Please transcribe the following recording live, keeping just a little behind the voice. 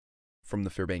From the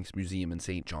Fairbanks Museum in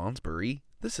St. Johnsbury,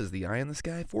 this is the Eye in the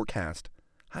Sky forecast.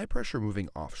 High pressure moving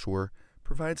offshore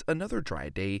provides another dry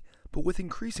day, but with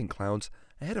increasing clouds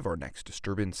ahead of our next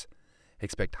disturbance.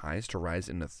 Expect highs to rise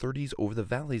in the 30s over the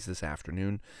valleys this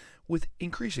afternoon, with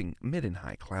increasing mid and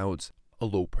high clouds. A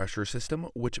low pressure system,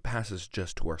 which passes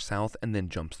just to our south and then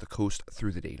jumps the coast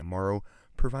through the day tomorrow,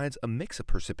 provides a mix of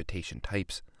precipitation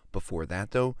types. Before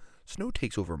that, though, snow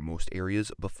takes over most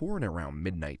areas before and around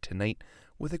midnight tonight,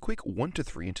 with a quick 1 to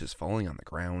 3 inches falling on the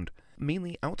ground,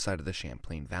 mainly outside of the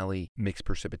Champlain Valley. Mixed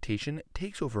precipitation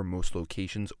takes over most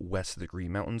locations west of the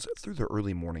Green Mountains through the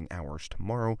early morning hours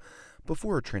tomorrow,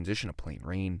 before a transition to plain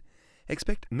rain.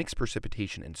 Expect mixed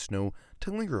precipitation and snow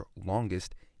to linger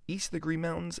longest east of the Green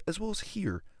Mountains, as well as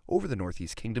here over the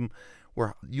Northeast Kingdom,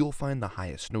 where you'll find the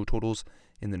highest snow totals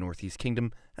in the Northeast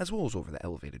Kingdom, as well as over the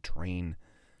elevated terrain.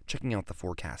 Checking out the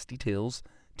forecast details,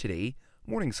 today,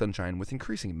 morning sunshine with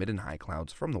increasing mid and high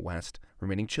clouds from the west,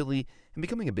 remaining chilly and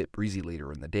becoming a bit breezy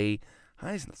later in the day,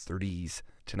 highs in the 30s.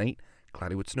 Tonight,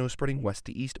 cloudy with snow spreading west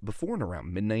to east before and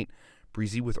around midnight,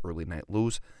 breezy with early night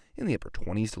lows in the upper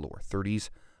 20s to lower 30s,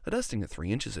 a dusting of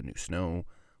 3 inches of new snow.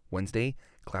 Wednesday,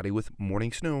 cloudy with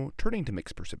morning snow turning to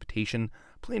mixed precipitation,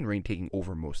 plain rain taking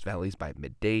over most valleys by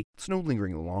midday, snow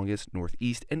lingering the longest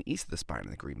northeast and east of the spine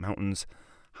of the Green Mountains.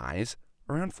 Highs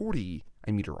around 40.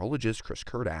 I'm meteorologist Chris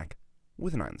Kurdak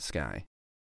with an Eye in the Sky.